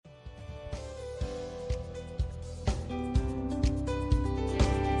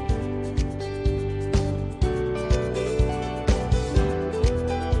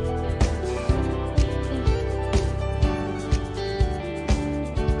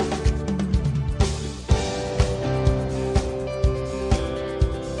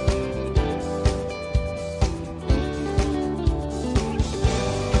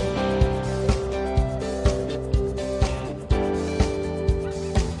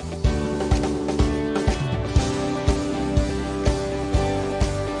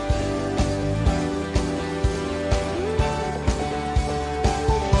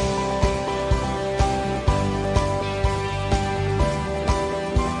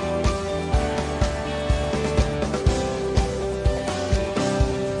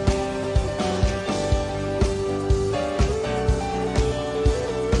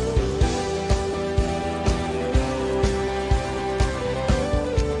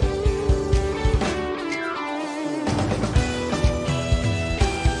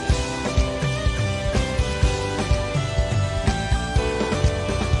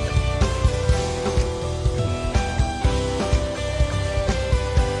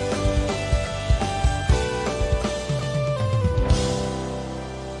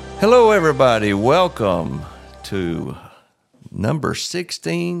Hello, everybody. Welcome to number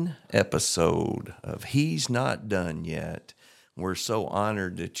 16 episode of He's Not Done Yet. We're so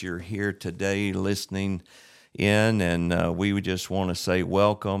honored that you're here today listening in, and we would just want to say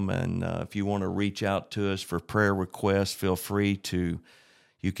welcome. And if you want to reach out to us for prayer requests, feel free to.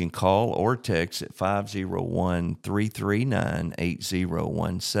 You can call or text at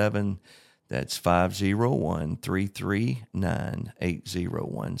 501-339-8017. That's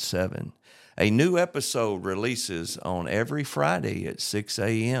 501-339-8017. A new episode releases on every Friday at 6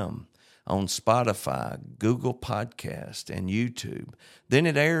 a.m. on Spotify, Google Podcast, and YouTube. Then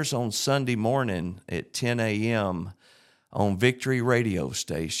it airs on Sunday morning at 10 a.m. on Victory Radio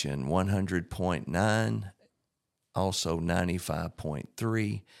Station 100.9, also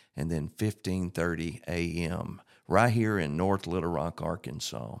 95.3, and then 1530 a.m. right here in North Little Rock,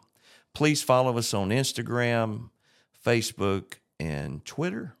 Arkansas. Please follow us on Instagram, Facebook, and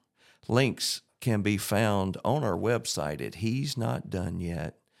Twitter. Links can be found on our website at He's Not Done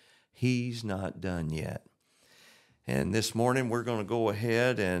Yet. He's Not Done Yet. And this morning we're going to go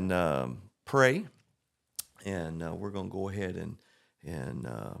ahead and pray. And we're going to go ahead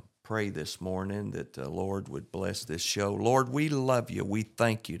and pray this morning that the Lord would bless this show. Lord, we love you. We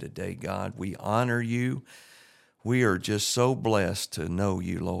thank you today, God. We honor you. We are just so blessed to know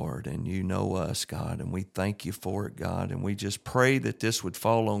you, Lord, and you know us, God, and we thank you for it, God, and we just pray that this would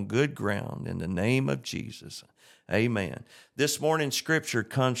fall on good ground in the name of Jesus. Amen. This morning's scripture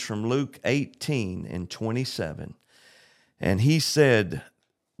comes from Luke 18:27, and he said,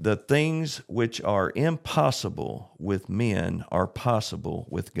 "The things which are impossible with men are possible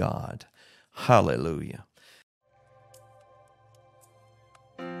with God." Hallelujah.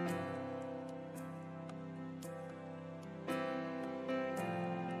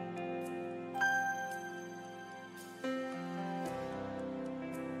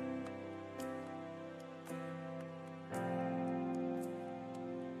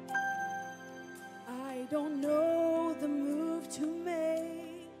 I don't know the move to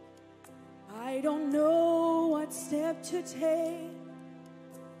make. I don't know what step to take.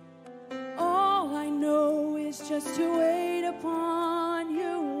 All I know is just to wait upon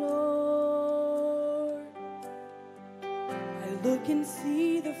you, Lord. I look and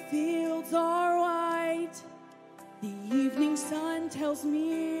see the fields are white. The evening sun tells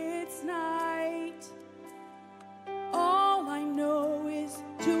me it's night. All I know is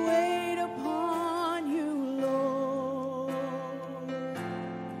to wait upon you, Lord.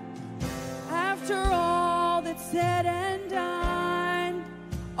 After all that's said and done,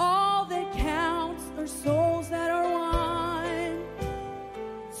 all that counts are souls that are won.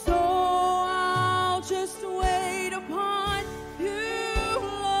 So I'll just wait upon you,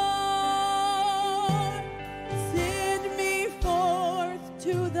 Lord. Send me forth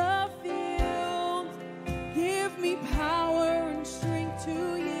to the field. Give me power and strength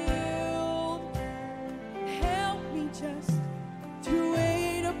to yield. Help me just to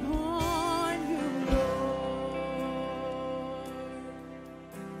wait upon you, Lord.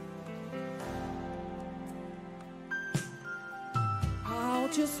 I'll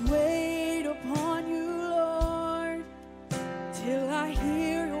just wait upon you, Lord, till I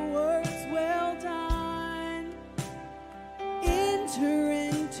hear your words, well done. Enter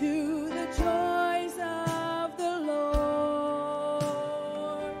into the joys of the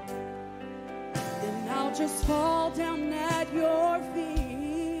Lord. Then I'll just fall down at your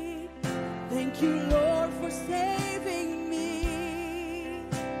feet. Thank you, Lord, for saving me.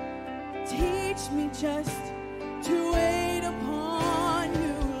 Teach me just to wait upon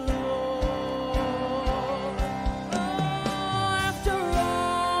you, Lord. Oh, after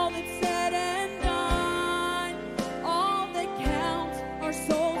all that's said and done, all that counts are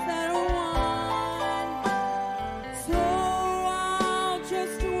souls that are won. So I'll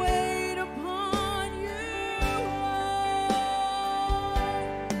just wait upon you,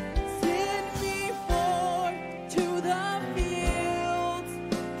 Lord. Send me forth to the fields.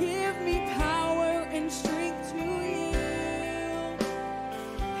 Give me power and strength to yield.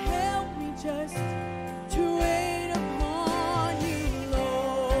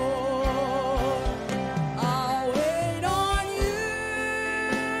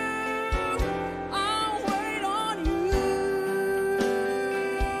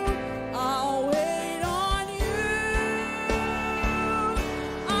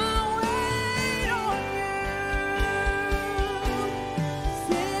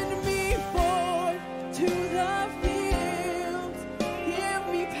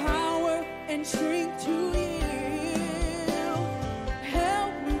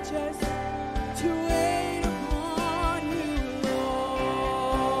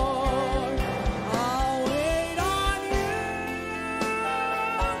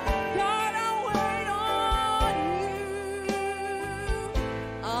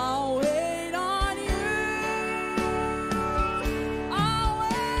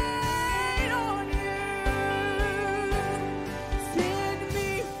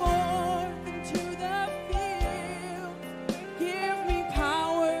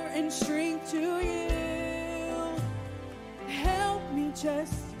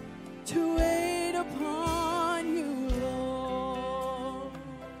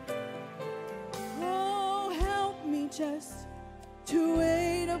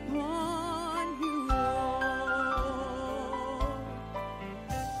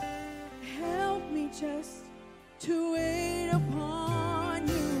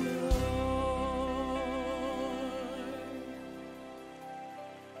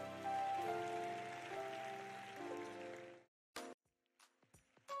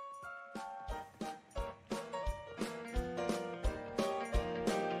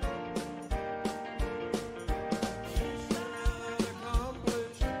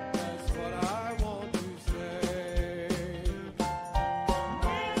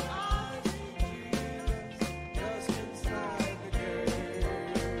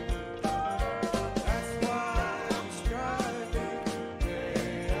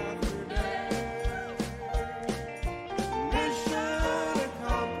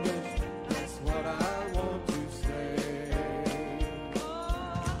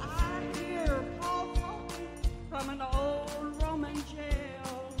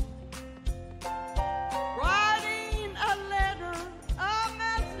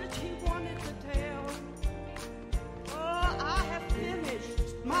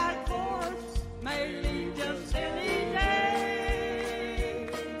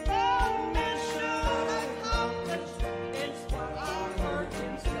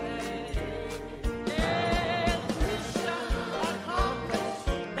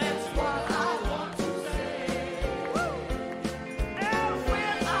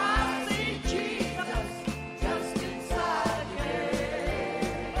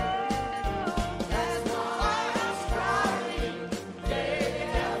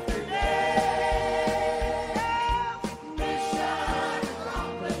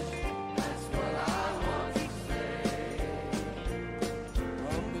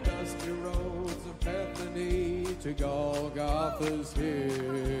 to Golgotha's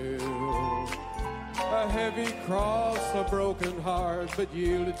hill. A heavy cross, a broken heart, but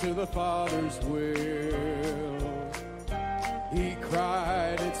yielded to the Father's will. He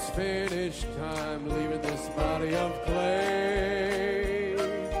cried, it's finished, time leaving this body of clay.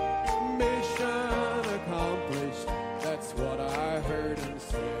 Mission accomplished, that's what I heard him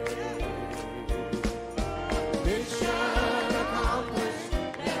say. Mission accomplished,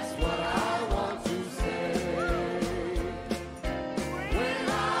 that's what I want to say. When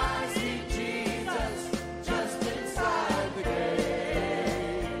I see Jesus just inside the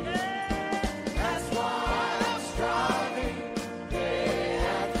gate, that's why I'm striving day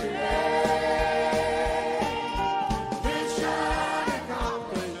after day. Mission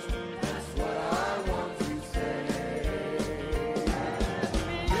accomplished, that's what I want to say.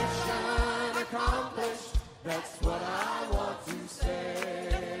 Mission accomplished, that's what I want to say.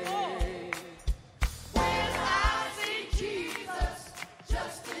 When I see Jesus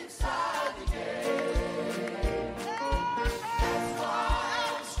just inside the gate, that's why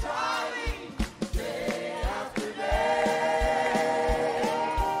I'm striving day after day.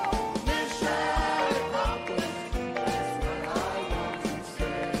 Mission accomplished, that's what I want to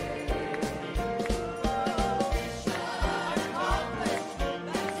say. Mission accomplished,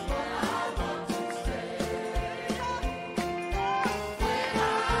 that's what I want to say. When I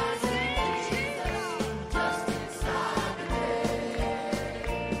see Jesus just inside the gate,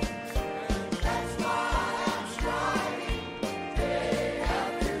 that's why I'm striving day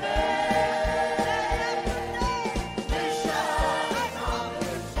after day. Mission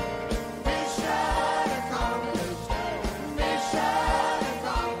accomplished, mission accomplished, mission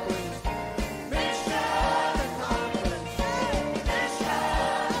accomplished, mission accomplished,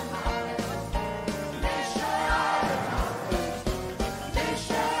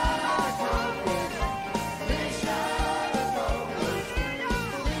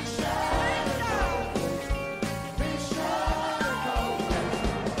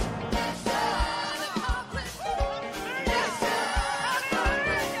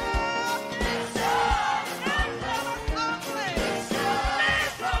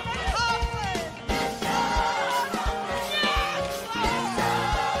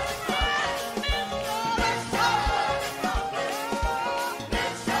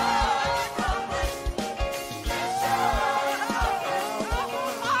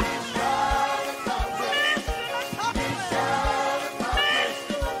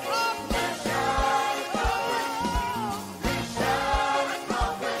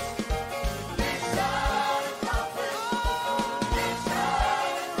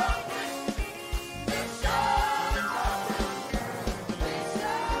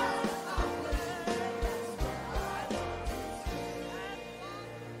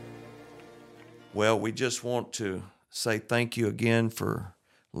 Well, we just want to say thank you again for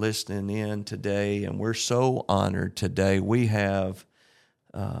listening in today, and we're so honored today. We have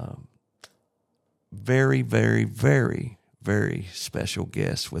very, very, very, very special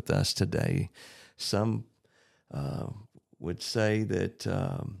guests with us today. Some would say that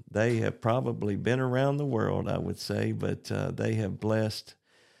they have probably been around the world, I would say, but they have blessed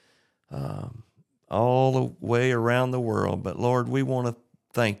all the way around the world. But Lord, we want to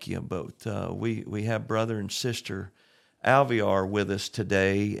thank you. But we have brother and sister Alvear with us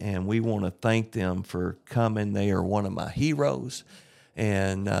today, and we want to thank them for coming. They are one of my heroes,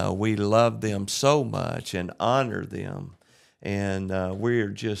 and we love them so much and honor them. And we're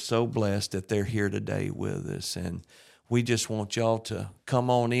just so blessed that they're here today with us. And we just want y'all to come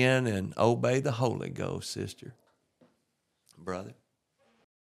on in and obey the Holy Ghost, sister. Brother.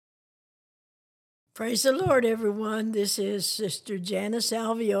 Praise the Lord, everyone. This is Sister Janice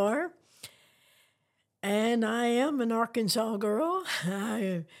Alvear, and I am an Arkansas girl.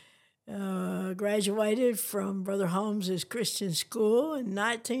 I graduated from Brother Holmes's Christian School in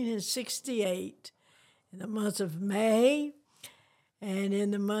 1968 in the month of May. And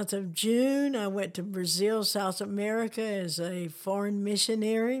in the month of June, I went to Brazil, South America as a foreign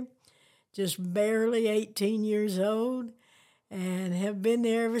missionary, just barely 18 years old, and have been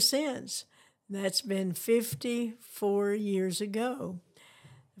there ever since. That's been 54 years ago.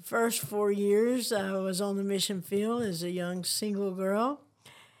 The first 4 years, I was on the mission field as a young single girl.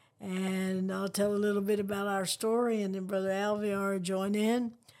 And I'll tell a little bit about our story, and then Brother Alvear will join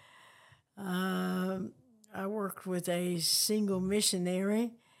in. I worked with a single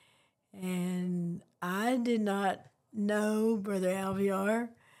missionary, and I did not know Brother Alvear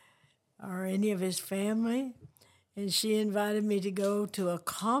or any of his family. And she invited me to go to a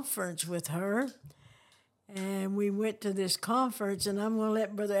conference with her. And we went to this conference, and I'm going to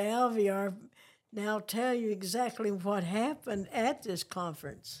let Brother Alvear now tell you exactly what happened at this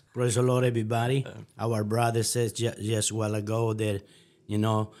conference. Praise the Lord, everybody. Our brother says just a while ago that,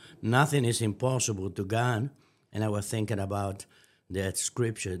 nothing is impossible to God. And I was thinking about that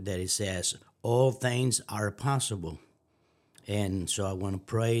scripture that it says, all things are possible. And so I want to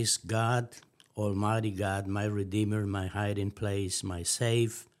praise God, Almighty God, my Redeemer, my hiding place, my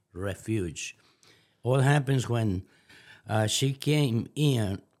safe refuge. All happens when she came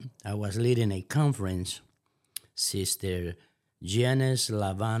in. I was leading a conference, Sister Janice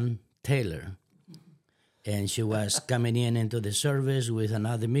Lavan Taylor, and she was coming into the service with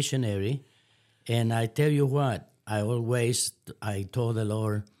another missionary. And I tell you what, I told the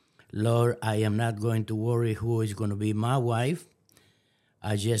Lord, I am not going to worry who is going to be my wife.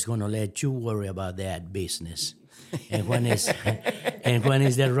 I'm just going to let you worry about that business. And when it's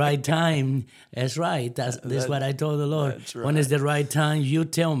the right time, that's right. That's what I told the Lord. That's right. When it's the right time, you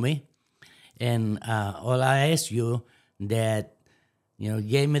tell me. And all I ask you that,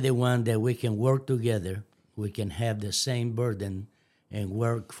 give me the one that we can work together. We can have the same burden and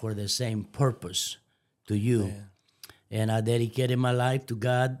work for the same purpose to you. Yeah. And I dedicated my life to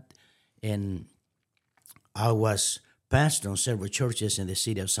God. And I was pastor on several churches in the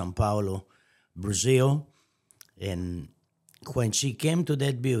city of São Paulo, Brazil. And when she came to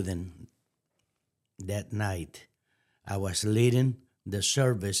that building that night, I was leading the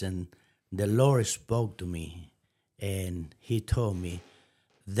service, and the Lord spoke to me, and he told me,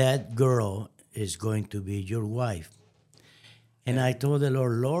 that girl is going to be your wife. And I told the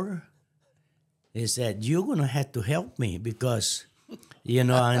Lord, he said, you're going to have to help me because, I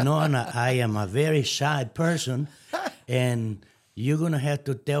know I am a very shy person, and you're going to have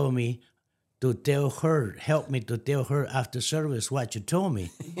to help me to tell her after service what you told me.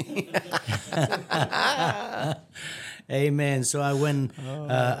 Amen. So I went,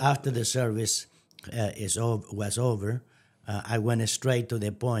 after the service was over, I went straight to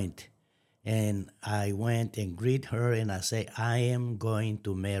the point. And I went and greet her, and I say, I am going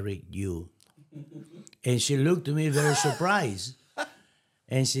to marry you. And she looked at me very surprised.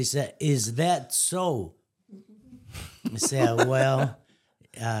 And she said, is that so? I said, well,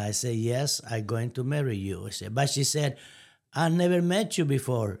 I said, yes, I'm going to marry you. I said, but she said, I never met you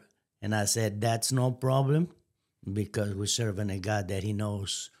before. And I said, that's no problem, because we're serving a God that he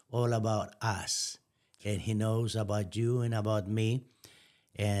knows all about us. And he knows about you and about me.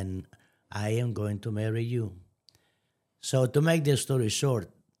 And I am going to marry you. So to make the story short,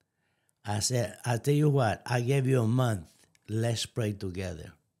 I said, I'll tell you what, I gave you a month. Let's pray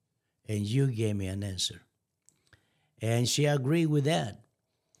together. And you gave me an answer. And she agreed with that.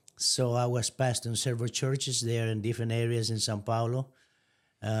 So I was pastoring several churches there in different areas in São Paulo.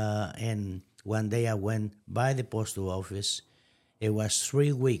 And one day I went by the postal office. It was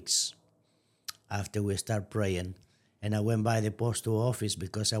 3 weeks after we started praying. And I went by the postal office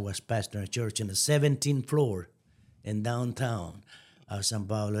because I was pastoring a church in the 17th floor in downtown of São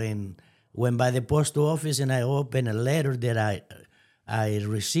Paulo. And went by the postal office, and I opened a letter that I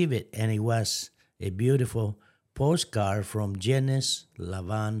received it. And it was a beautiful postcard from Janice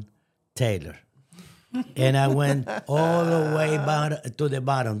Lavan Taylor. And I went all the way to the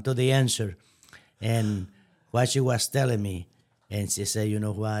bottom, to the answer. And what she was telling me, and she said, you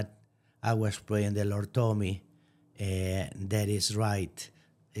know what? I was praying, the Lord told me that is right.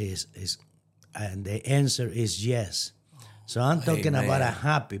 And the answer is yes. So I'm talking about a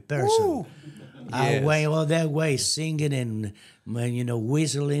happy person. Woo. I Yes. went all that way singing and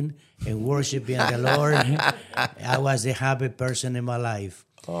whistling and worshiping the Lord. I was a happy person in my life.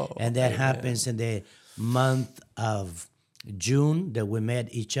 And that happens in the month of June that we met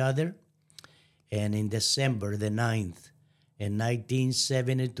each other. And in December the 9th, in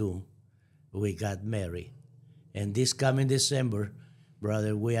 1972, we got married. And this coming December,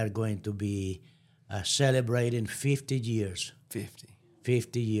 brother, we are going to be celebrating 50 years.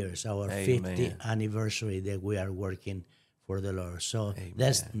 50 years, our Amen. 50th anniversary that we are working for the Lord. So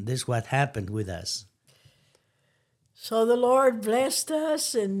that's what happened with us. So the Lord blessed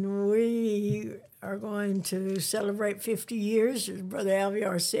us, and we are going to celebrate 50 years, as Brother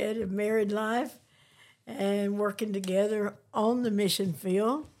Alvear said, of married life and working together on the mission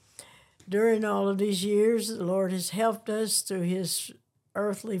field. During all of these years, the Lord has helped us through his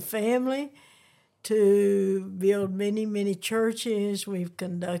earthly family to build many, many churches. We've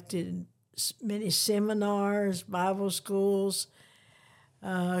conducted many seminars, Bible schools.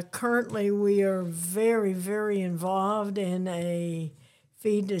 Currently, we are very, very involved in a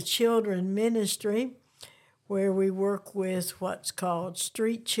Feed the Children ministry where we work with what's called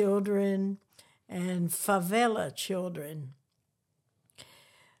street children and favela children.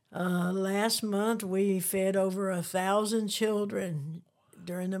 Last month, we fed over 1,000 children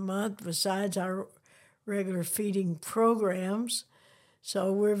during the month, besides our regular feeding programs.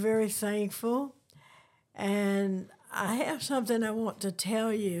 So we're very thankful. And I have something I want to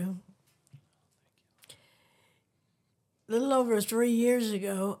tell you. A little over 3 years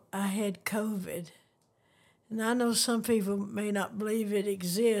ago, I had COVID. And I know some people may not believe it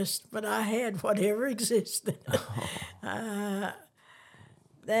exists, but I had whatever existed.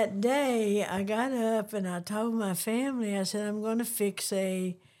 That day, I got up and I told my family, I said, I'm going to fix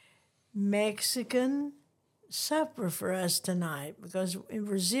a Mexican supper for us tonight, because in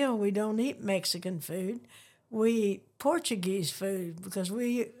Brazil, we don't eat Mexican food. We eat Portuguese food, because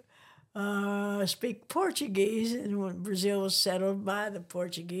we speak Portuguese, and when Brazil was settled by the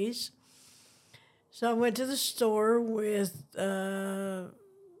Portuguese. So I went to the store with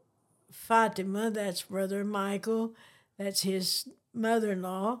Fatima, that's Brother Michael, that's his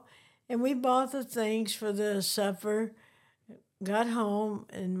mother-in-law, and we bought the things for the supper, got home,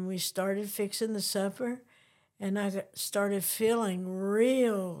 and we started fixing the supper, and I started feeling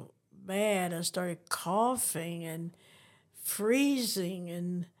real bad. I started coughing and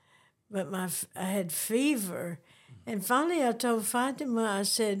freezing, but I had fever. And finally I told Fatima, I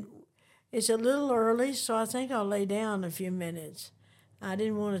said, it's a little early, so I think I'll lay down a few minutes. I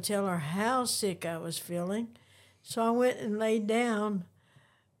didn't want to tell her how sick I was feeling. So I went and laid down,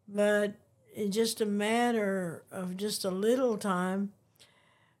 but in just a matter of just a little time,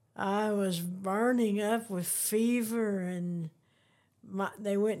 I was burning up with fever, and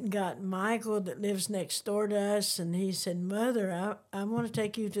they went and got Michael that lives next door to us, and he said, Mother, I want to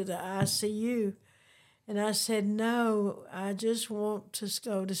take you to the ICU. And I said, no, I just want to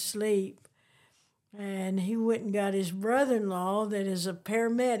go to sleep. And he went and got his brother-in-law that is a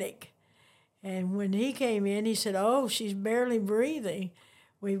paramedic. And when he came in, he said, oh, she's barely breathing.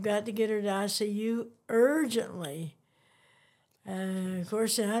 We've got to get her to ICU urgently. Of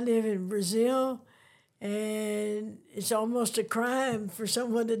course, I live in Brazil, and it's almost a crime for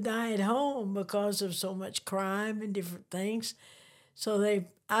someone to die at home because of so much crime and different things. So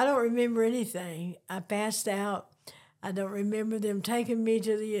I don't remember anything. I passed out. I don't remember them taking me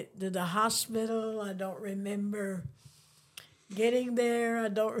to the hospital. I don't remember getting there. I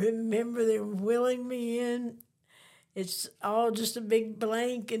don't remember them wheeling me in. It's all just a big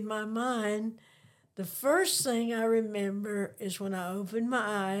blank in my mind. The first thing I remember is when I opened my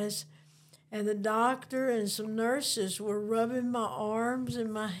eyes, and the doctor and some nurses were rubbing my arms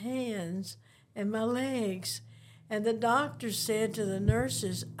and my hands and my legs. And the doctor said to the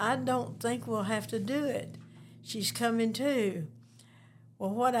nurses, I don't think we'll have to do it. She's coming to.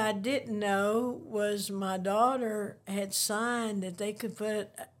 Well, what I didn't know was my daughter had signed that they could put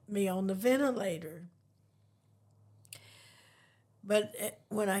me on the ventilator. But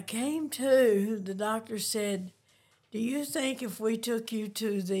when I came to, the doctor said, do you think if we took you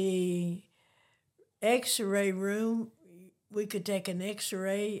to the x-ray room, we could take an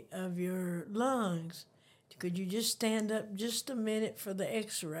x-ray of your lungs? Could you just stand up just a minute for the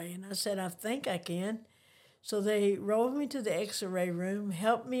x-ray? And I said, I think I can. So they rolled me to the x-ray room,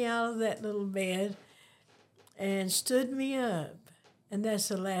 helped me out of that little bed, and stood me up. And that's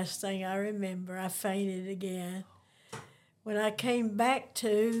the last thing I remember. I fainted again. When I came back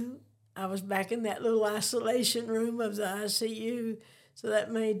to, I was back in that little isolation room of the ICU. So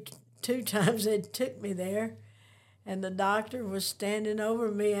that made 2 times they took me there. And the doctor was standing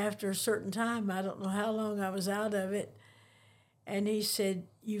over me after a certain time. I don't know how long I was out of it. And he said,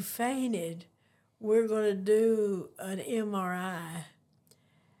 you fainted. We're going to do an MRI.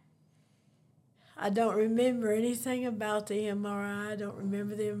 I don't remember anything about the MRI. I don't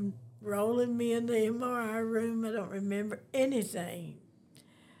remember them rolling me in the MRI room. I don't remember anything.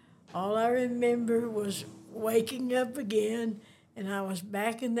 All I remember was waking up again, and I was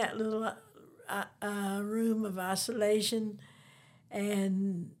back in that little room of isolation,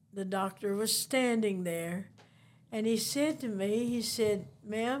 and the doctor was standing there, and he said to me, he said,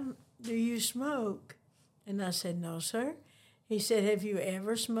 ma'am, do you smoke? And I said, no, sir. He said, have you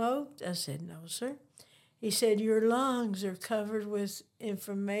ever smoked? I said, no, sir. He said, your lungs are covered with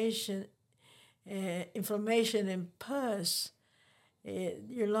inflammation and pus.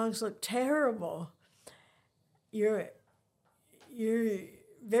 Your lungs look terrible. You're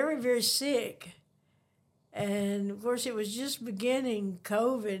very, very sick. And, of course, it was just beginning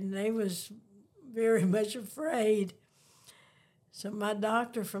COVID, and they was very much afraid. So my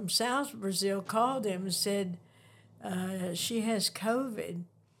doctor from South Brazil called him and said, she has COVID.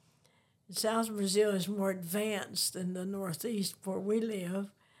 South Brazil is more advanced than the Northeast where we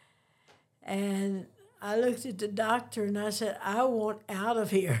live. And I looked at the doctor and I said, I want out of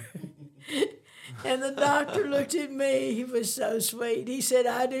here. And the doctor looked at me. He was so sweet. He said,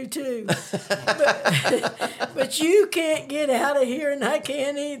 I do too. But you can't get out of here, and I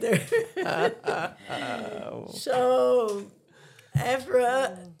can't either. So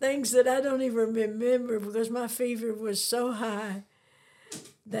after things that I don't even remember because my fever was so high,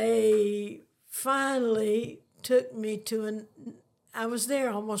 they finally took me to I was there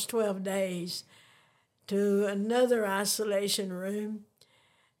almost 12 days, to another isolation room.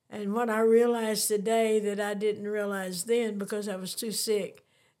 And what I realized today that I didn't realize then because I was too sick,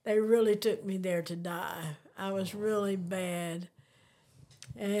 they really took me there to die. I was really bad.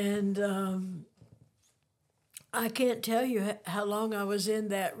 And I can't tell you how long I was in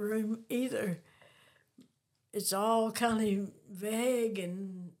that room either. It's all kind of vague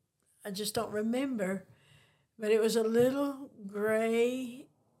and I just don't remember. But it was a little gray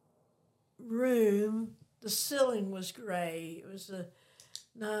room. The ceiling was gray. It was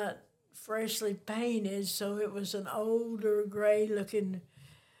not freshly painted, so it was an older gray-looking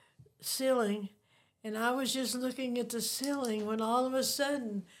ceiling. And I was just looking at the ceiling when all of a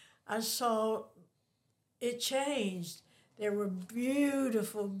sudden I saw it changed. There were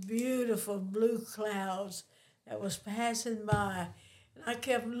beautiful, beautiful blue clouds that was passing by. And I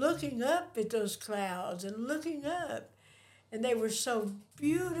kept looking up at those clouds and looking up. And they were so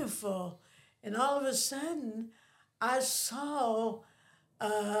beautiful. And all of a sudden, I saw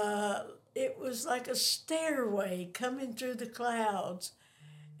it was like a stairway coming through the clouds.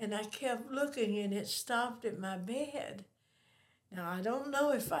 And I kept looking, and it stopped at my bed. Now, I don't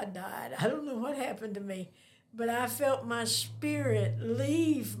know if I died. I don't know what happened to me. But I felt my spirit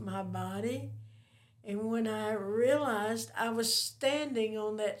leave my body. And when I realized I was standing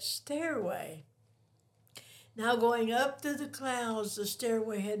on that stairway, now going up through the clouds, the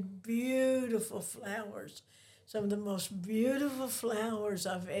stairway had beautiful flowers, some of the most beautiful flowers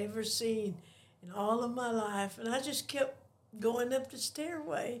I've ever seen in all of my life. And I just kept going up the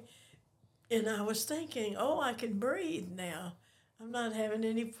stairway, and I was thinking, oh, I can breathe now. I'm not having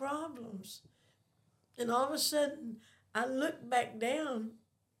any problems. And all of a sudden, I looked back down,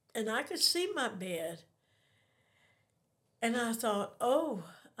 and I could see my bed. And I thought, oh,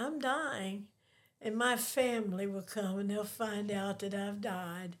 I'm dying. And my family will come, and they'll find out that I've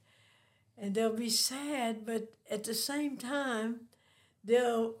died. And they'll be sad, but at the same time,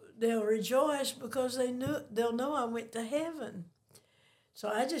 they'll rejoice because they'll know I went to heaven. So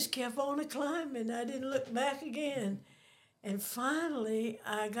I just kept on climbing. I didn't look back again. And finally,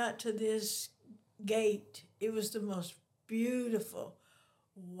 I got to this gate. It was the most beautiful,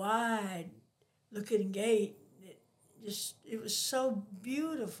 wide-looking gate. It was so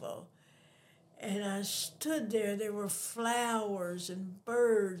beautiful. And I stood there. There were flowers and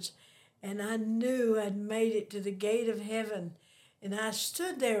birds, and I knew I'd made it to the gate of heaven. And I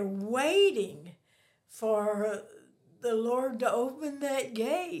stood there waiting for the Lord to open that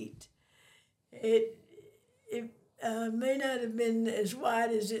gate. It may not have been as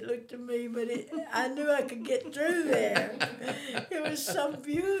wide as it looked to me, but I knew I could get through there. It was so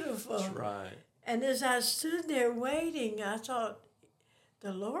beautiful. That's right. And as I stood there waiting, I thought,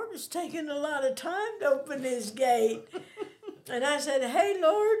 the Lord is taking a lot of time to open this gate. And I said, hey,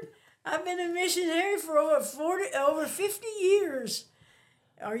 Lord, I've been a missionary for over 50 years.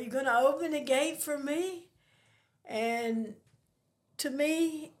 Are you going to open the gate for me? And to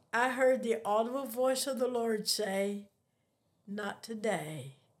me, I heard the audible voice of the Lord say, not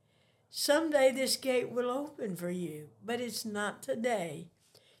today. Someday this gate will open for you, but it's not today.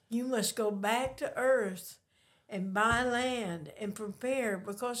 You must go back to earth and buy land and prepare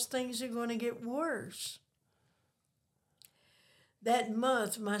because things are going to get worse. That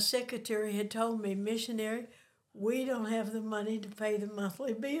month, my secretary had told me, missionary, we don't have the money to pay the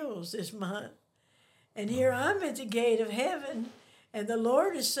monthly bills this month. And here I'm at the gate of heaven, and the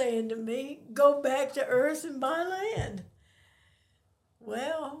Lord is saying to me, go back to earth and buy land.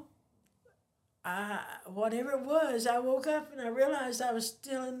 Well, whatever it was, I woke up and I realized I was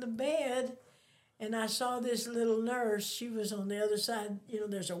still in the bed, and I saw this little nurse. She was on the other side.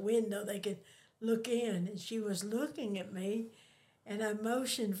 There's a window they could look in, and she was looking at me, and I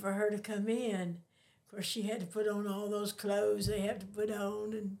motioned for her to come in. Of course, she had to put on all those clothes they have to put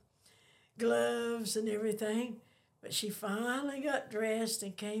on and gloves and everything. But she finally got dressed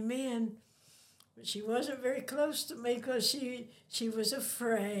and came in. But she wasn't very close to me because she was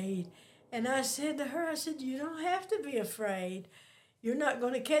afraid. And I said to her, you don't have to be afraid. You're not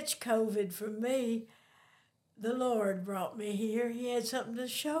going to catch COVID from me. The Lord brought me here. He had something to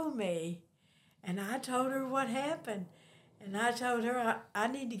show me. And I told her what happened. And I told her I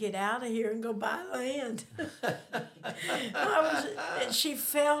need to get out of here and go buy land. And she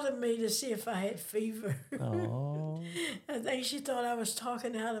felt at me to see if I had fever. Oh. I think she thought I was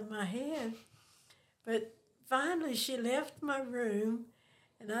talking out of my head. But finally she left my room,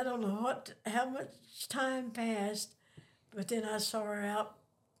 and I don't know how much time passed, but then I saw her out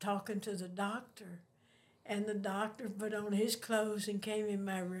talking to the doctor. And the doctor put on his clothes and came in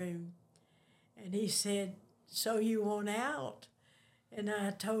my room. And he said, "So you want out?" And I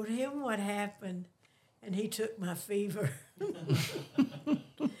told him what happened, and he took my fever.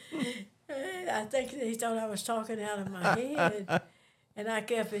 I think he thought I was talking out of my head. And I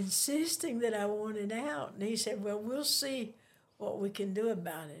kept insisting that I wanted out. And he said, "Well, we'll see what we can do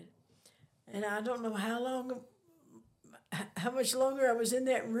about it." And I don't know how much longer I was in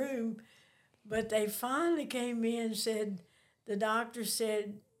that room, but they finally came in and said, the doctor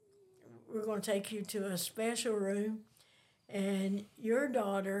said, "We're going to take you to a special room, and your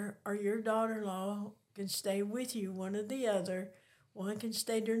daughter or your daughter-in-law can stay with you, one or the other. One can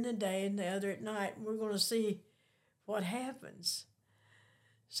stay during the day and the other at night. And we're going to see what happens."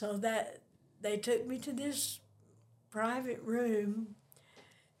 So that they took me to this private room,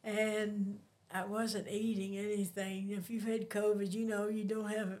 and I wasn't eating anything. If you've had COVID, you know you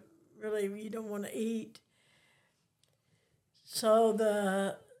don't want to eat. So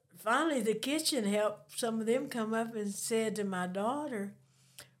finally the kitchen helped some of them come up and said to my daughter,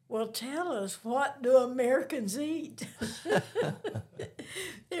 "Well, tell us, what do Americans eat?"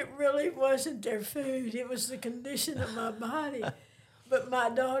 It really wasn't their food. It was the condition of my body. But my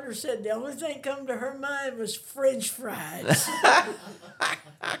daughter said the only thing come to her mind was French fries.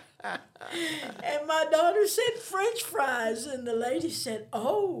 And my daughter said French fries. And the lady said,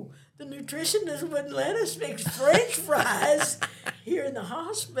 "Oh, the nutritionist wouldn't let us fix French fries here in the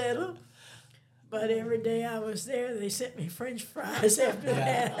hospital." But every day I was there, they sent me French fries after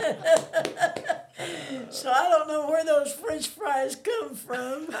that. So I don't know where those French fries come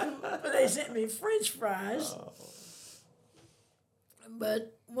from, but they sent me French fries. Oh.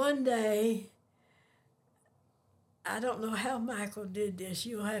 But one day, I don't know how Michael did this.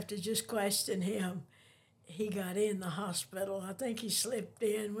 You'll have to just question him. He got in the hospital. I think he slipped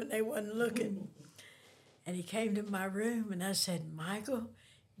in when they wasn't looking. And he came to my room, and I said, "Michael,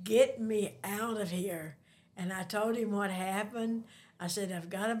 get me out of here." And I told him what happened. I said, "I've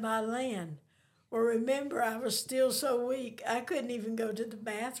got to buy land." Well, remember, I was still so weak. I couldn't even go to the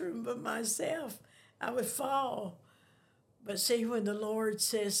bathroom by myself. I would fall. But see, when the Lord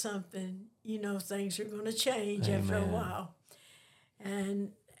says something, you know things are going to change. Amen. After a while.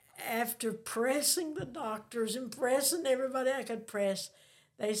 And after pressing the doctors and pressing everybody I could press,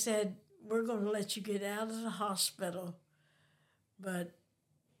 they said, "We're going to let you get out of the hospital, but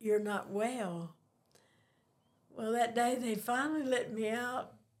you're not well." Well, that day they finally let me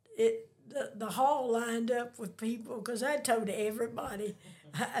out. The hall lined up with people because I told everybody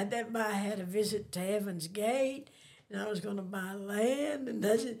that I had a visit to Heaven's Gate and I was going to buy land. And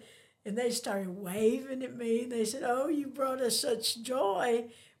they started waving at me. And they said, "Oh, you brought us such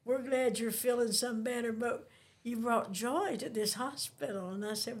joy. We're glad you're feeling some better, but you brought joy to this hospital." And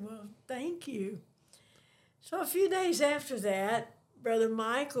I said, "Well, thank you." So a few days after that, Brother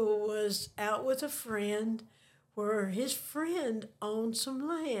Michael was out with a friend where his friend owned some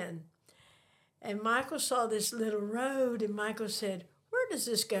land. And Michael saw this little road, and Michael said, "Where does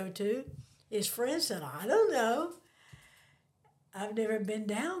this go to?" His friend said, "I don't know. I've never been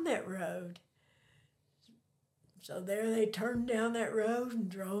down that road." So there they turned down that road and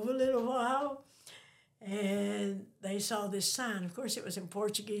drove a little while, and they saw this sign. Of course, it was in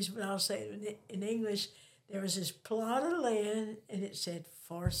Portuguese, but I'll say it in English. There was this plot of land, and it said,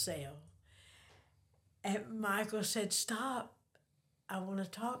 "For sale." And Michael said, "Stop. I want to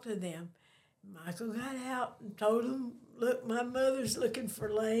talk to them." Michael got out and told them, "Look, my mother's looking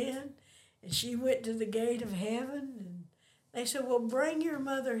for land." And she went to the gate of heaven. And they said, "Well, bring your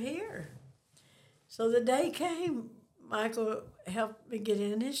mother here." So the day came, Michael helped me get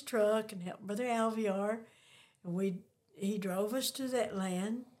in his truck and helped Brother Alvear. And he drove us to that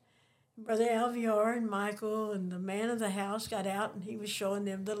land. Brother Alvear and Michael and the man of the house got out, and he was showing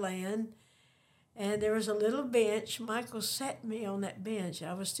them the land. And there was a little bench. Michael sat me on that bench.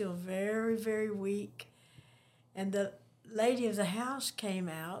 I was still very, very weak. And the lady of the house came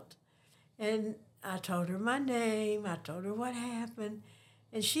out, and I told her my name. I told her what happened.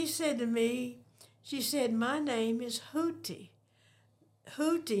 And she said to me, "My name is Huti."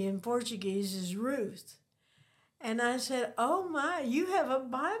 Huti in Portuguese is Ruth. And I said, "Oh my, you have a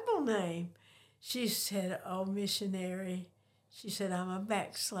Bible name." She said, "Oh, missionary." She said, "I'm a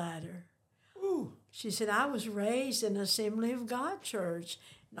backslider." Ooh. She said, I was raised in Assembly of God Church,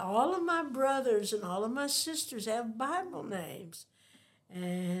 and all of my brothers and all of my sisters have Bible names.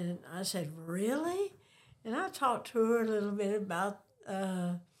 And I said, really? And I talked to her a little bit about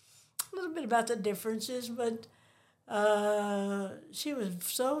the differences, but she was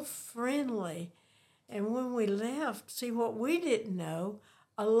so friendly. And when we left, see, what we didn't know,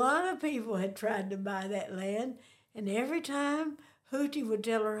 a lot of people had tried to buy that land, and every time Hootie would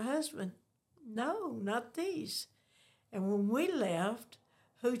tell her husband, no, not these. And when we left,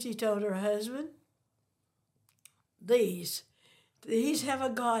 Hootie told her husband, these have a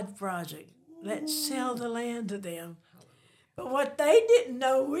God project. Let's sell the land to them. But what they didn't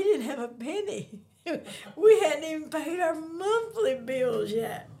know, we didn't have a penny. We hadn't even paid our monthly bills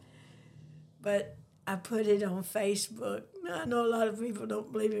yet. But I put it on Facebook. I know a lot of people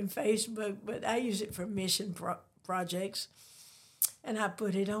don't believe in Facebook, but I use it for mission projects. And I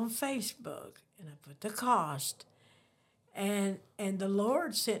put it on Facebook, and I put the cost. And the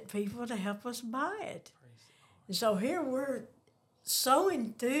Lord sent people to help us buy it. And so here we're so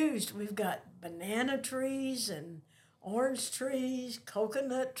enthused. We've got banana trees and orange trees,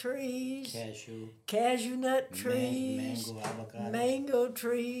 coconut trees, cashew nut trees, mango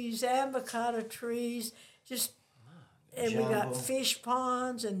trees, avocado trees, and we got fish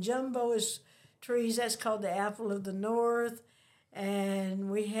ponds and jumbo trees. That's called the apple of the north.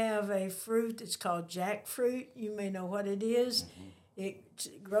 And we have a fruit that's called jackfruit. You may know what it is. Mm-hmm.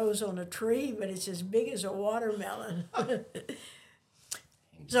 It grows on a tree, but it's as big as a watermelon.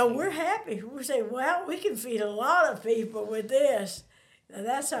 So we're happy. We're saying, well, we can feed a lot of people with this. Now,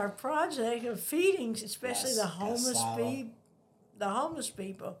 that's our project of feeding, especially the homeless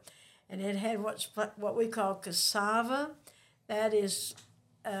people. And it had what we call cassava. That is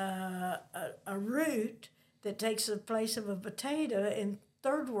a root that takes the place of a potato in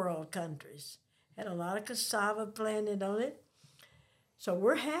third world countries. Had a lot of cassava planted on it. So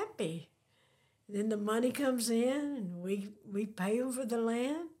we're happy. Then the money comes in, and we pay them for the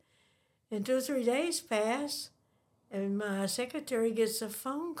land. And 2 or 3 days pass, and my secretary gets a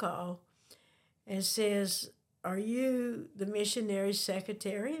phone call and says, are you the missionary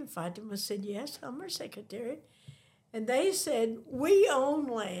secretary? And Fatima said, yes, I'm her secretary. And they said, we own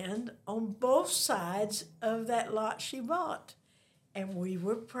land on both sides of that lot she bought. And we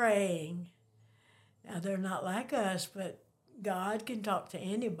were praying. Now, they're not like us, but God can talk to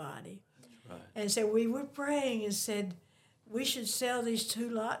anybody. Right. And so we were praying and said, we should sell these 2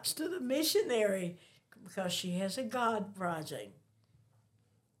 lots to the missionary because she has a God project.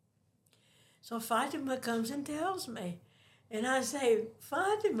 So Fatima comes and tells me. And I say,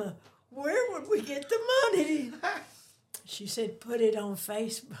 Fatima, where would we get the money? She said, put it on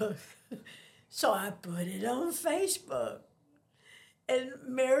Facebook. So I put it on Facebook. And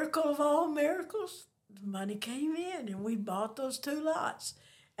miracle of all miracles, the money came in and we bought those 2 lots.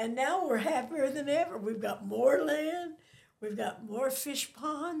 And now we're happier than ever. We've got more land. We've got more fish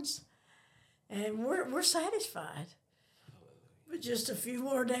ponds. And we're satisfied. But just a few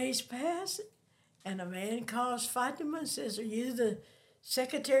more days pass, and a man calls Fatima and says, are you the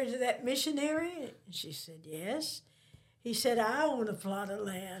secretary to that missionary? And she said, yes. He said, I own a plot of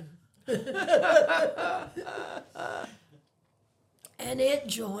land. And it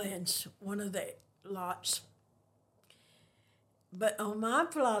joins one of the lots. But on my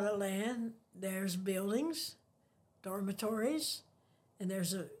plot of land, there's buildings, dormitories, and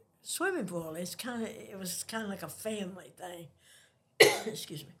there's a swimming pool. It was kind of like a family thing.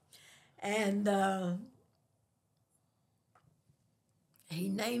 Excuse me. And he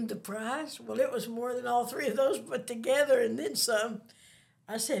named the price. Well, it was more than all 3 of those put together and then some.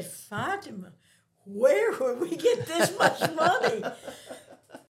 I said, Fatima, where would we get this much money?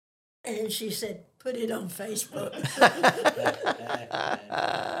 And she said, put it on Facebook.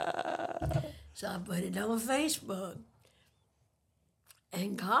 So I put it on Facebook.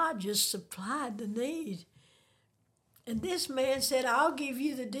 And God just supplied the need. And this man said, I'll give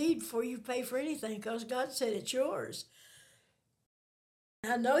you the deed before you pay for anything because God said it's yours.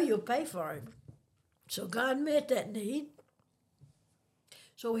 I know you'll pay for it. So God met that need.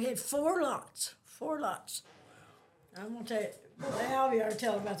 So we had 4 lots. 4 lots. I'm going to tell you, Alvear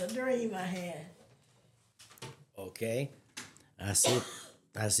tell about the dream I had. Okay. I see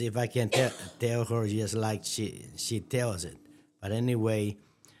if I can tell her just like she tells it. But anyway,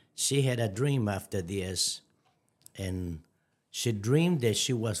 she had a dream after this. And she dreamed that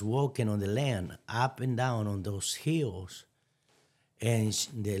she was walking on the land, up and down on those hills. And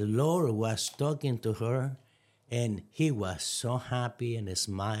the Lord was talking to her, and he was so happy and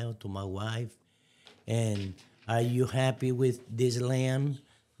smiled to my wife. And are you happy with this land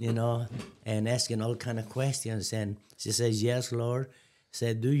and asking all kind of questions. And she says, yes, Lord.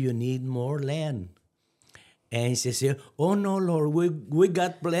 Said, do you need more land? And she said, oh, no, Lord, we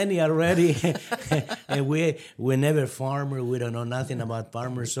got plenty already. And we never farmer. We don't know nothing about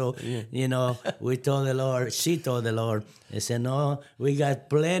farmers. So, we told the Lord, she told the Lord, and said, no, we got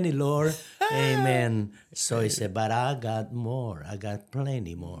plenty, Lord. Amen. So he said, but I got more. I got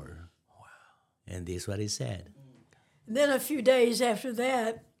plenty more. Wow. And this is what he said. And then a few days after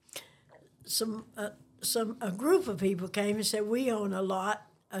that, a group of people came and said, we own a lot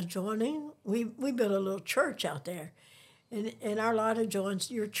adjoining. We built a little church out there, and our lot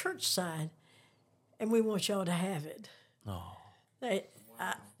adjoins your church side, and we want y'all to have it. Oh.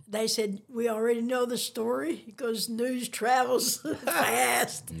 They said, we already know the story because news travels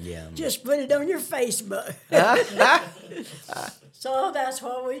fast. Yeah. Just put it on your Facebook. So that's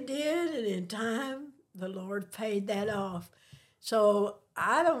what we did, and in time, the Lord paid that off. So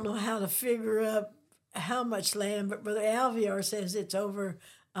I don't know how to figure up how much land, but Brother Alvear says it's over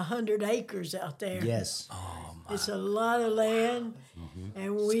 100 acres out there. Yes. It's a lot of land,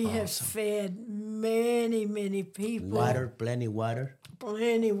 and we have fed many, many people. Water, plenty water.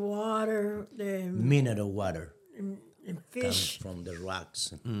 Plenty water. Mineral water. And fish. Comes from the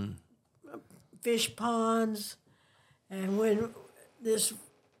rocks. Fish ponds. And when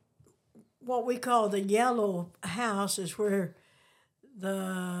what we call the yellow house is where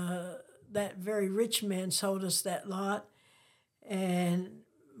that very rich man sold us that lot. And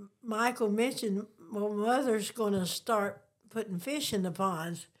Michael mentioned, well, Mother's going to start putting fish in the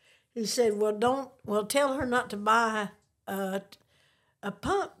ponds. He said, well, tell her not to buy a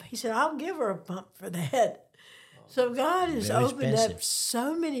pump. He said, I'll give her a pump for that. So God has opened up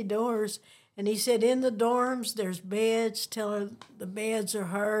so many doors. And he said, in the dorms, there's beds. Tell her the beds are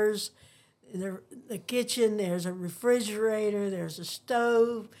hers. The kitchen, there's a refrigerator, there's a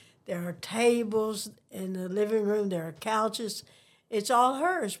stove, there are tables. In the living room, there are couches. It's all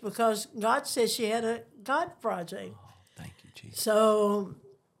hers because God said she had a God project. Oh, thank you, Jesus. So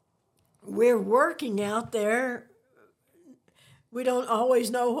we're working out there. We don't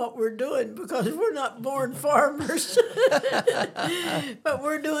always know what we're doing because we're not born farmers. But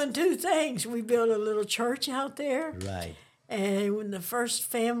we're doing two things. We built a little church out there. Right. And when the first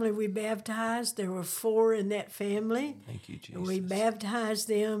family we baptized, there were 4 in that family. Thank you, Jesus. And we baptized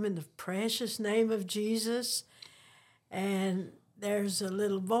them in the precious name of Jesus. And there's a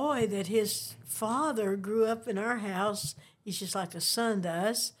little boy that his father grew up in our house. He's just like a son to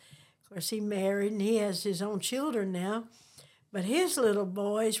us. Of course, he married and he has his own children now. But his little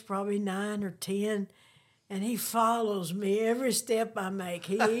boy is probably 9 or 10, and he follows me every step I make.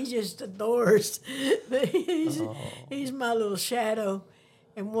 He just adores. He's my little shadow.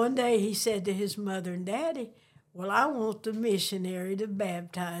 And one day he said to his mother and daddy, well, I want the missionary to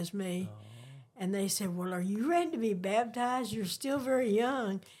baptize me. And they said, well, are you ready to be baptized? You're still very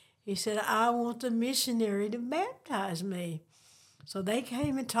young. He said, I want the missionary to baptize me. So they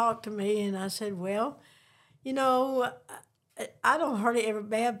came and talked to me, and I said, well, I don't hardly ever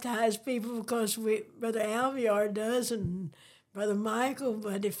baptize people because Brother Alvear does and Brother Michael,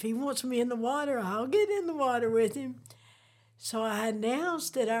 but if he wants me in the water, I'll get in the water with him. So I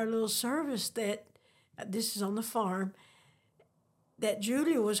announced at our little service that, this is on the farm, that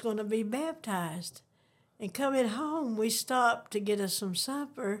Julia was going to be baptized. And coming home, we stopped to get us some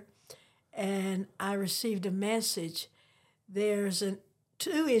supper, and I received a message. There's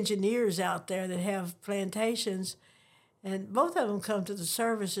 2 engineers out there that have plantations, and both of them come to the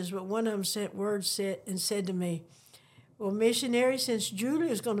services, but one of them sent word and said to me, well, missionary, since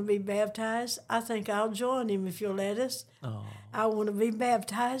Julia's going to be baptized, I think I'll join him if you'll let us. Oh. I want to be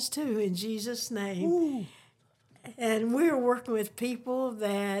baptized too, in Jesus' name. Ooh. And we're working with people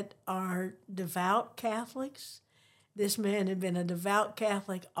that are devout Catholics. This man had been a devout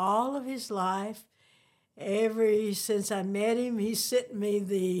Catholic all of his life. Since I met him, he sent me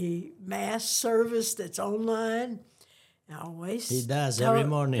the Mass service that's online. He does every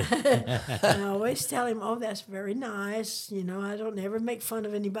morning. I always tell him, oh, that's very nice. I don't ever make fun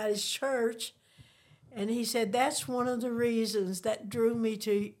of anybody's church. And he said, that's one of the reasons that drew me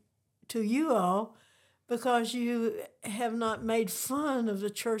to you all, because you have not made fun of the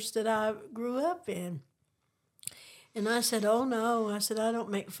church that I grew up in. And I said, oh, no. I said, I don't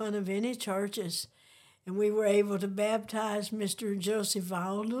make fun of any churches. And we were able to baptize Mr. Joseph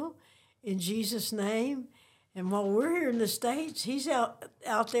Valdo in Jesus' name. And while we're here in the States, he's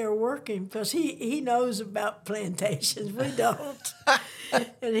out there working because he knows about plantations. We don't.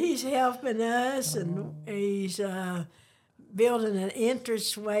 And he's helping us, and he's building an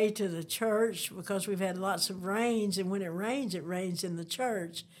entranceway to the church because we've had lots of rains, and when it rains in the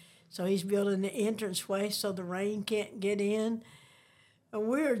church. So he's building the entranceway so the rain can't get in. And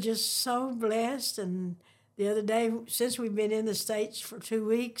we're just so blessed. And the other day, since we've been in the States for 2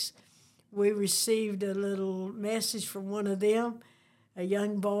 weeks, we received a little message from one of them, a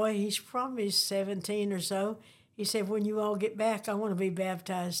young boy. He's probably 17 or so. He said, when you all get back, I want to be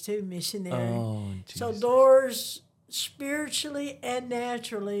baptized too, missionary. Oh, so Jesus. doors spiritually and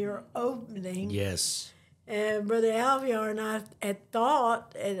naturally are opening. Yes. And Brother Alvear and I had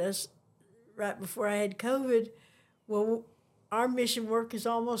thought, right before I had COVID, well, our mission work is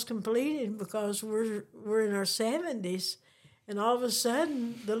almost completed because we're in our 70s. And all of a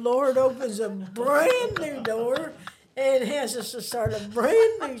sudden, the Lord opens a brand new door and has us to start a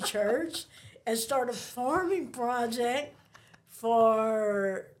brand new church and start a farming project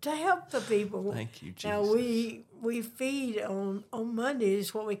to help the people. Thank you, Jesus. Now, we feed on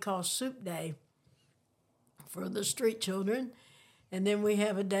Mondays what we call soup day for the street children. And then we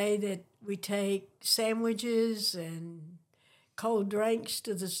have a day that we take sandwiches and cold drinks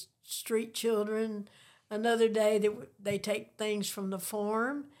to the street children. Another day that they take things from the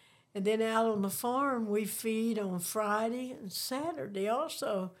farm. And then out on the farm, we feed on Friday and Saturday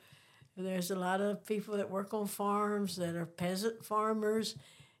also. There's a lot of people that work on farms that are peasant farmers,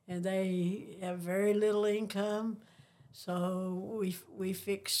 and they have very little income. So we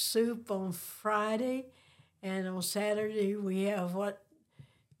fix soup on Friday, and on Saturday we have what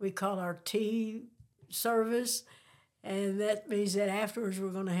we call our tea service. And that means that afterwards we're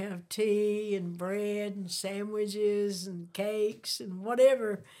going to have tea and bread and sandwiches and cakes and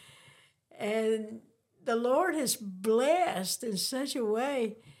whatever. And the Lord has blessed in such a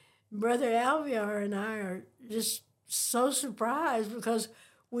way. Brother Alvear and I are just so surprised because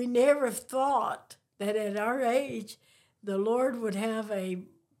we never thought that at our age the Lord would have a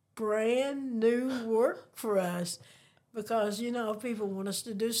brand new work for us. Because, people want us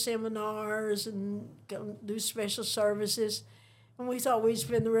to do seminars and do special services. And we thought we'd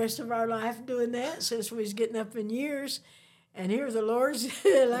spend the rest of our life doing that since we was getting up in years. And here the Lord's,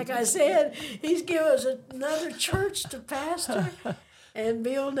 like I said, He's given us another church to pastor and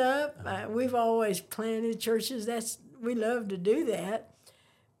build up. We've always planted churches. We love to do that.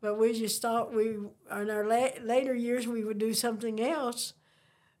 But we just thought in our later years we would do something else.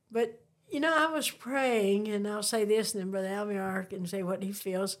 But I was praying, and I'll say this, and then Brother Alvear can say what he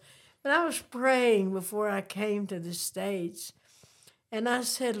feels. But I was praying before I came to the States, and I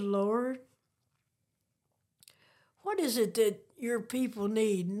said, Lord, what is it that your people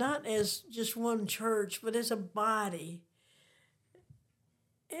need, not as just one church, but as a body?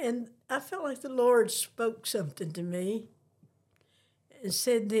 And I felt like the Lord spoke something to me and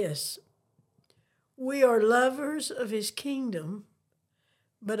said this: we are lovers of His kingdom,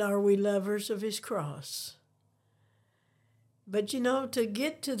 but are we lovers of His cross? But to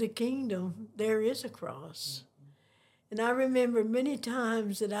get to the kingdom, there is a cross. And I remember many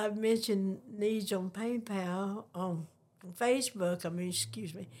times that I've mentioned needs on PayPal, on Facebook,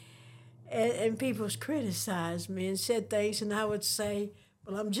 and people's criticized me and said things, and I would say,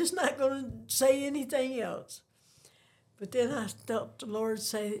 well, I'm just not going to say anything else. But then I felt the Lord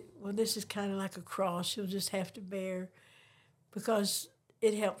say, well, this is kind of like a cross you'll just have to bear, because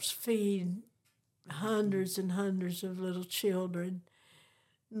it helps feed hundreds and hundreds of little children.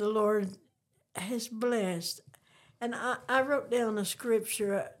 The Lord has blessed. And I wrote down a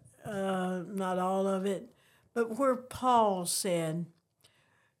scripture, not all of it, but where Paul said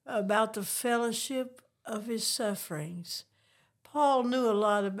about the fellowship of his sufferings. Paul knew a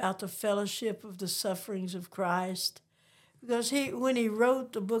lot about the fellowship of the sufferings of Christ, because when he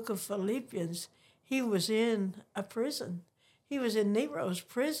wrote the book of Philippians, he was in a prison. He was in Nero's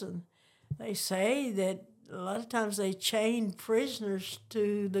prison. They say that a lot of times they chained prisoners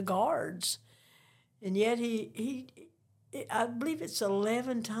to the guards. And yet I believe it's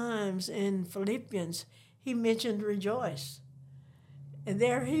 11 times in Philippians, he mentioned rejoice. And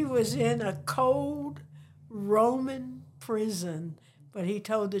there he was in a cold Roman prison. But he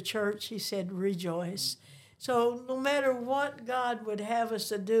told the church, he said, rejoice. So no matter what God would have us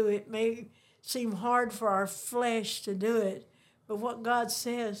to do, it may seem hard for our flesh to do it. But what God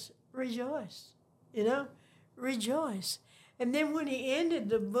says, rejoice, rejoice. And then when he ended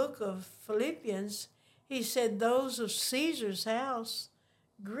the book of Philippians, he said, those of Caesar's house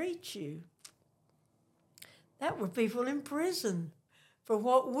greet you. That were people in prison for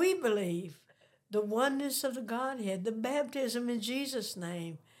what we believe, the oneness of the Godhead, the baptism in Jesus'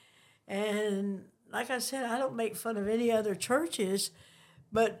 name. And like I said, I don't make fun of any other churches,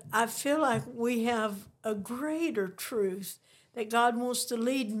 But I feel like we have a greater truth, that God wants to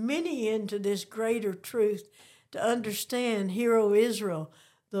lead many into this greater truth, to understand, Hear, O Israel,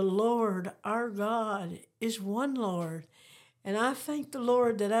 the Lord our God is one Lord. And I thank the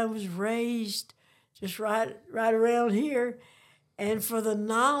Lord that I was raised just right around here, and for the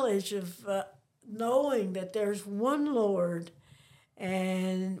knowledge of knowing that there's one Lord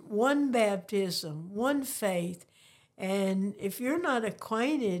and one baptism, one faith. And if you're not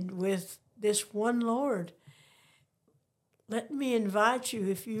acquainted with this one Lord, let me invite you,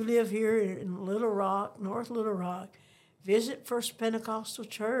 if you live here in Little Rock, North Little Rock, visit First Pentecostal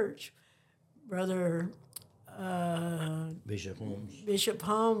Church. Brother Bishop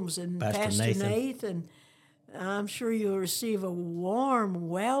Holmes and Pastor Nathan. I'm sure you'll receive a warm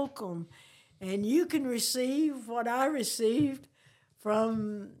welcome. And you can receive what I received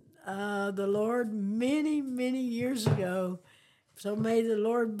from the Lord many, many years ago. So may the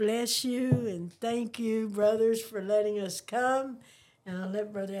Lord bless you, and thank you, brothers, for letting us come. And I'll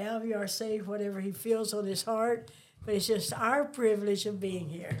let Brother Alvear say whatever he feels on his heart, but it's just our privilege of being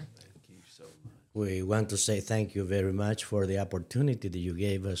here. Thank you so much. We want to say thank you very much for the opportunity that you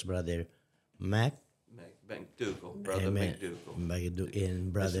gave us, Brother McDougal, Brother McDougal.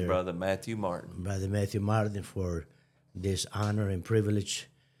 And This is Brother Matthew Martin. Brother Matthew Martin, for this honor and privilege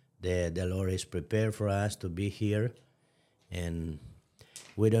that the Lord has prepared for us to be here. And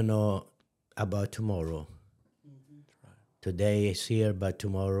we don't know about tomorrow. Today is here, but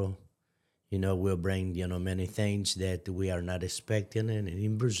tomorrow, will bring, many things that we are not expecting. And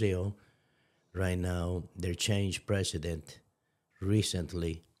in Brazil, right now, they changed president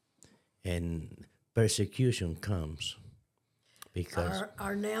recently, and persecution comes because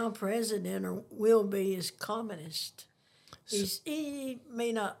our now president, or will be, is communist. He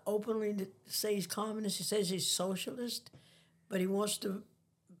may not openly say he's communist. He says he's socialist, but he wants to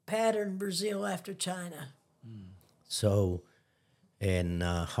pattern Brazil after China. So, in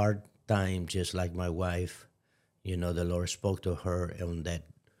hard time, just like my wife, the Lord spoke to her on that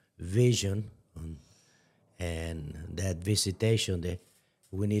vision and that visitation that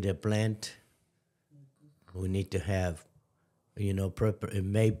we need a plant. We need to have,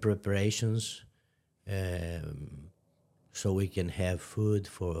 made preparations so we can have food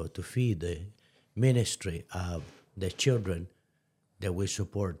to feed the ministry of the children that we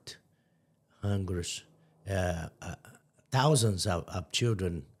support. Hungers. Thousands of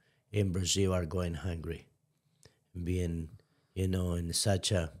children in Brazil are going hungry, being, in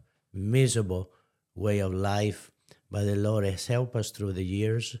such a miserable way of life. But the Lord has helped us through the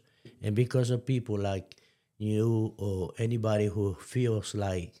years, and because of people like you or anybody who feels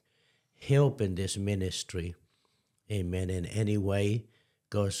like helping this ministry, amen, in any way,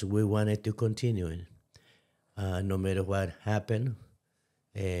 because we wanted to continue it. No matter what happened,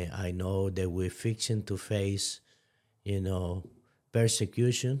 I know that we're fixing to face,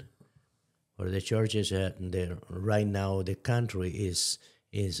 persecution, or the churches. Right now, the country is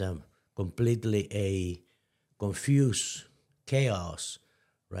completely a confused chaos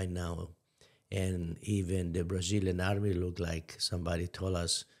right now. And even the Brazilian army look like, somebody told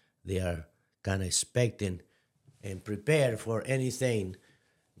us, they are kind of expecting and prepared for anything.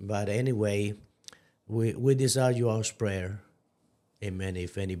 But anyway, we desire you all's prayer. Amen.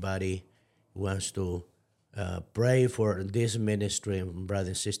 If anybody wants to pray for this ministry, Brother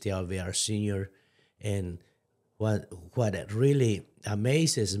and Sister Alvear Sr. And what really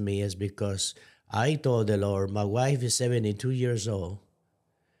amazes me is because I told the Lord, my wife is 72 years old,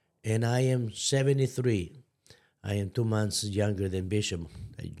 and I am 73. I am 2 months younger than Bishop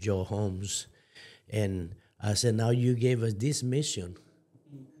Joe Holmes. And I said, now you gave us this mission.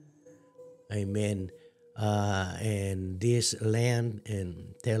 Amen. And this land,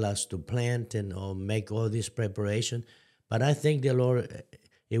 and tell us to plant and make all this preparation. But I think the Lord,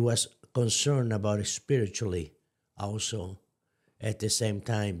 He was concerned about it spiritually also at the same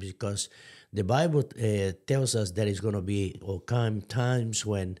time, because the Bible tells us that it's going to be or come times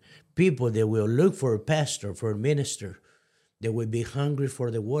when people, they will look for a pastor, for a minister, they will be hungry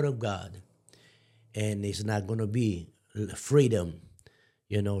for the Word of God. And it's not going to be freedom,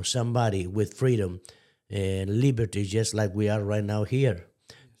 somebody with freedom and liberty, just like we are right now here,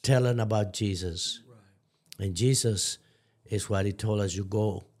 telling about Jesus. Right. And Jesus is what He told us, you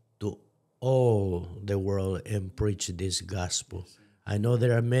go to all the world and preach this gospel. I know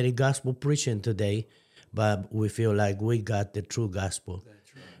there are many gospel preaching today, but we feel like we got the true gospel.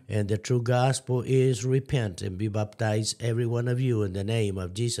 That's right. And the true gospel is repent and be baptized, every one of you, in the name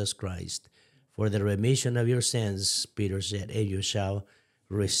of Jesus Christ, for the remission of your sins, Peter said, and you shall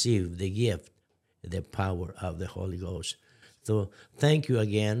receive the gift, the power of the Holy Ghost. So thank you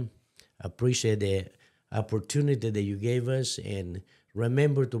again. Appreciate the opportunity that you gave us, and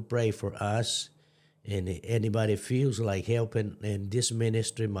remember to pray for us. And anybody feels like helping in this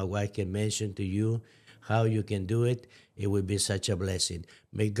ministry, my wife can mention to you how you can do it. It will be such a blessing.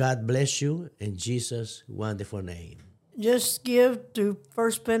 May God bless you in Jesus' wonderful name. Just give to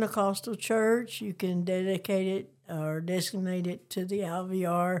First Pentecostal Church. You can dedicate it or designate it to the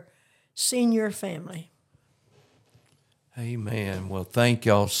Alvear senior family. Amen. Well, thank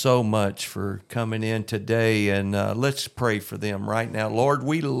y'all so much for coming in today, and let's pray for them right now. Lord,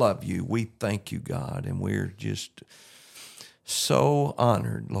 we love you. We thank you, God, and we're just so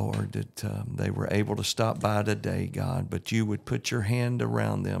honored, Lord, that they were able to stop by today, God, but you would put your hand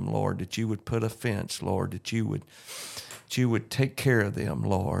around them, Lord, that you would put a fence, Lord, that you would take care of them,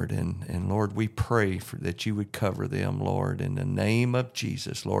 Lord, and Lord, we pray that you would cover them, Lord, in the name of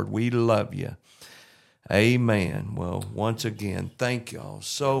Jesus. Lord, we love you. Amen. Well, once again, thank y'all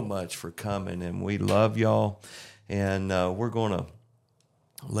so much for coming, and we love y'all. And we're going to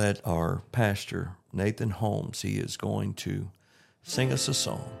let our pastor, Nathan Holmes, he is going to sing us a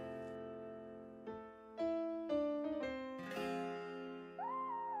song.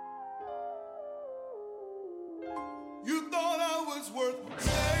 You thought I was worth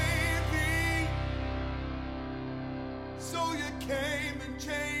saving, so you came and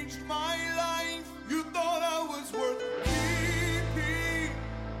changed my life. You thought I was worth keeping,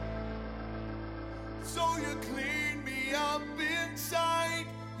 so you cleaned me up inside.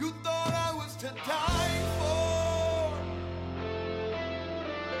 You thought I was to die for,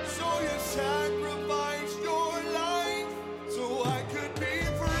 so you sacrificed your life so I could be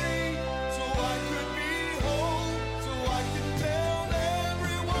free, so I could be whole, so I can tell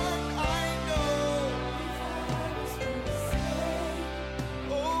everyone I know.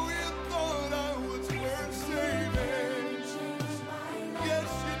 Oh, you thought I was worth saving. Yes,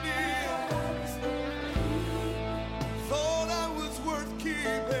 you did. Thought I was worth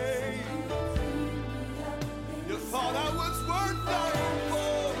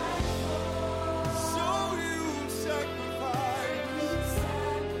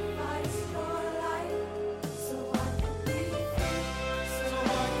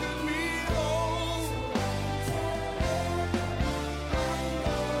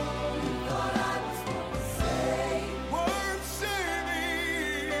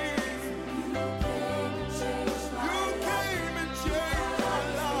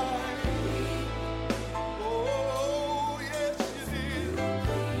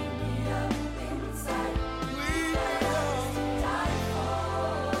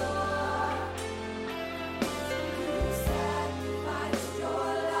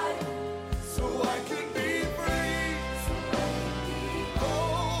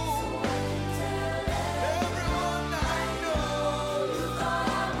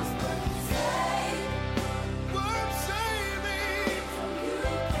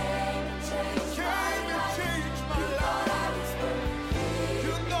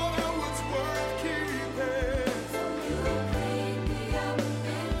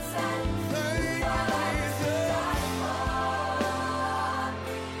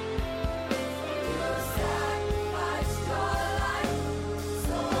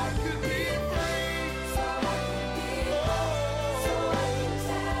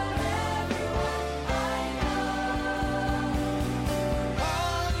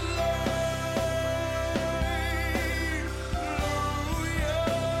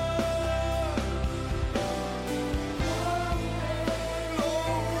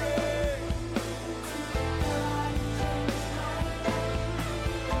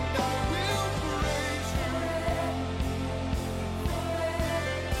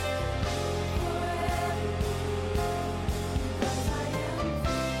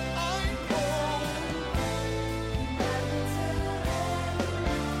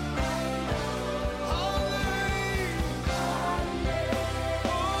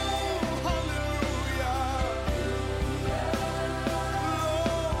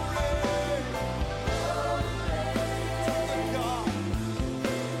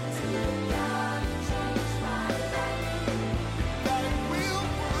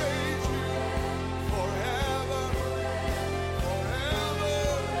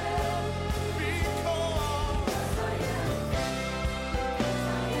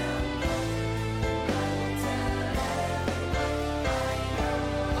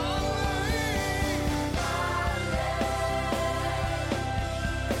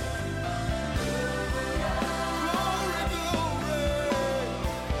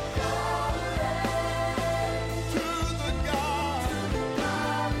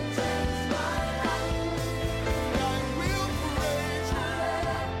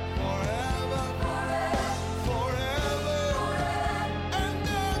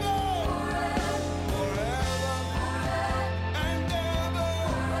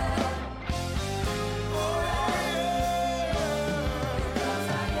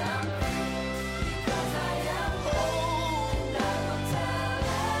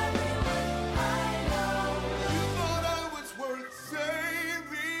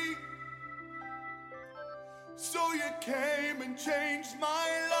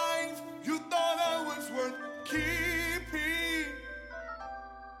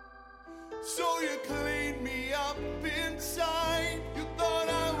me up inside.